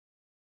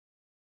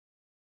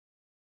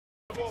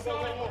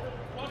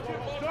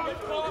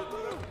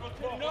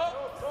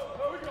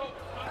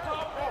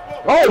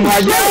Oh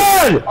my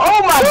god! Oh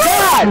my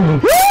god!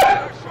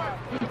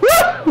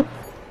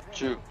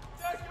 شوف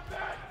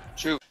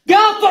شوف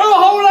قاطعوا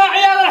هؤلاء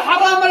عيال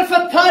الحرام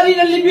الفتالين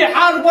اللي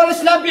بيحاربوا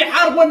الاسلام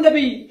بيحاربوا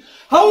النبي.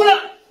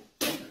 هؤلاء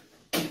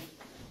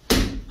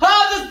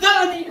هذا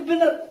الثاني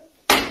ابن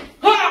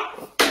ها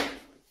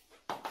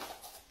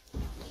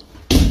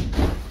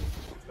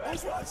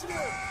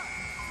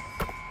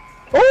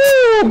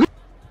Oh!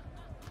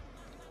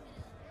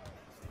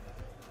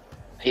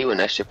 He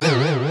wouldn't actually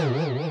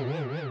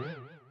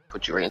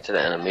put you right into the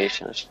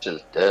animation. It's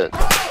just dead.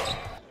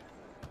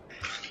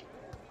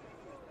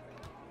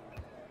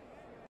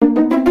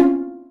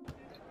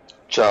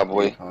 Job,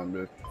 boy.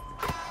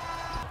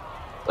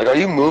 Like, are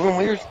you moving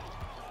weird?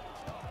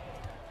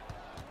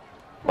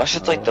 My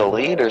shit's like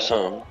delayed or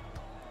something.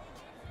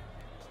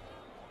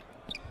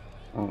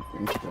 I don't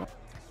think so.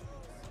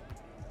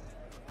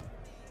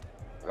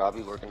 I'll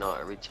be working out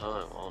every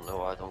time. I don't know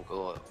why I don't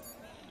go up.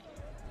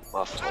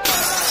 My fault.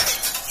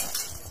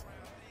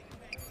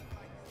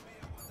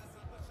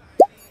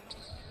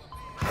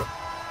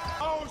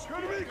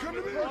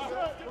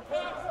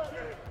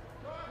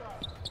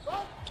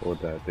 What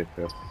that they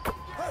feel?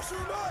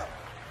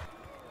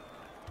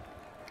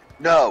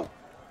 No.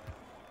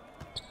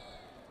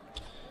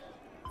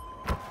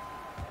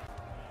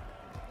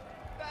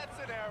 That's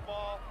an air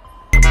ball.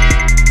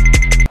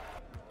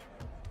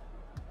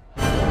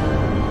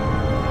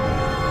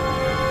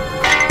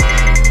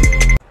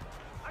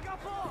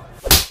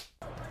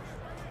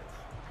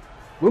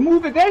 We're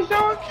moving that,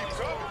 Sean?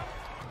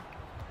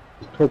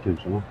 It's cooking,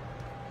 Sean.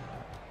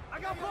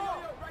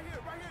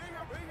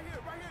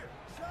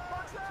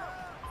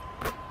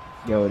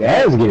 Yo,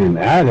 that is getting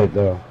added,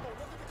 though.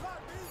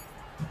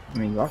 I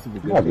mean, you also be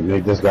good. I can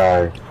make this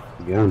guy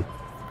again.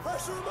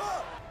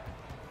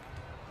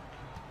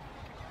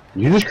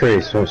 You just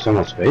create so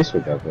much space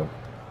with that, though.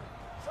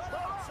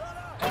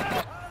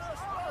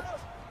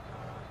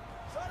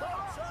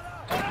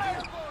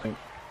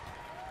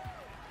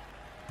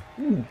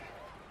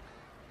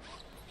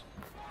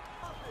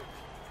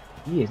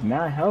 He is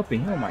not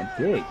helping. He on my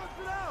dick.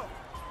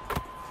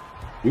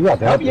 You got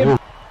that. Yeah.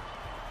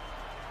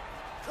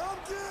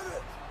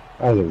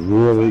 That was a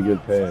really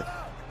good pass.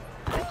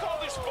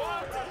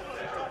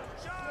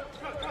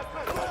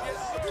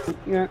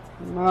 Yeah,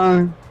 come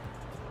on.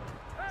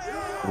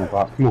 Come on,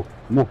 Pop. Come on,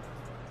 come on.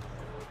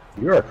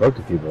 You're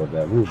affecting people with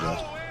that move, bro.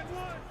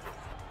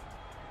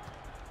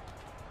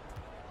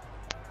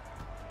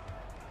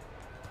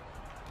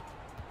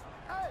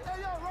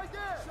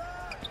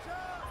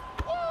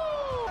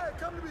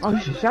 Oh, you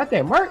should shot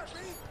that, Mark.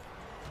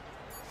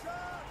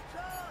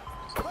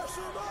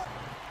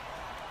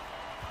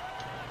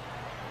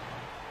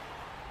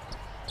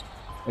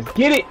 Let's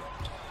get it.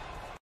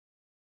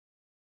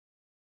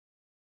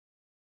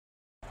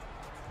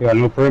 You got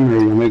no perimeter,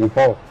 you'll make him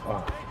fall.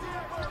 Oh,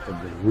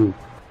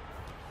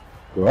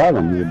 go out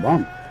on me, a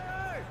bum.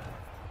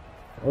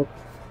 Oh.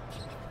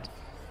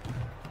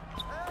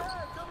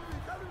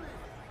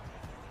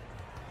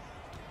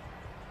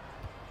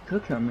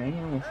 Cook him, man. He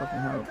don't want fucking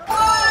help.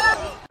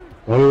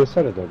 Well, he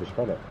said it though, just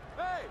cut it.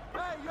 Hey,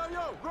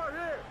 yo, right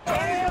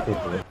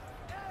here.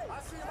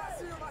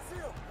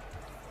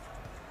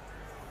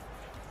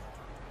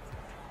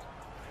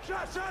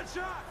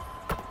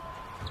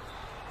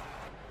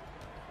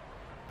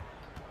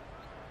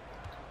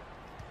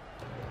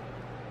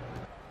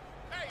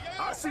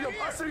 I see him.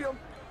 Shot. I see him.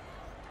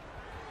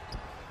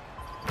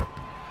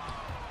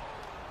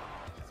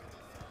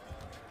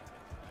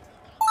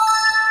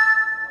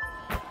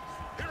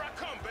 Here I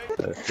come,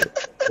 baby.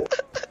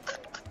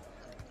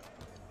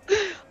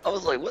 I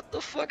was like, what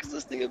the fuck is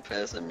this nigga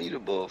passing me the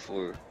ball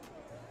for?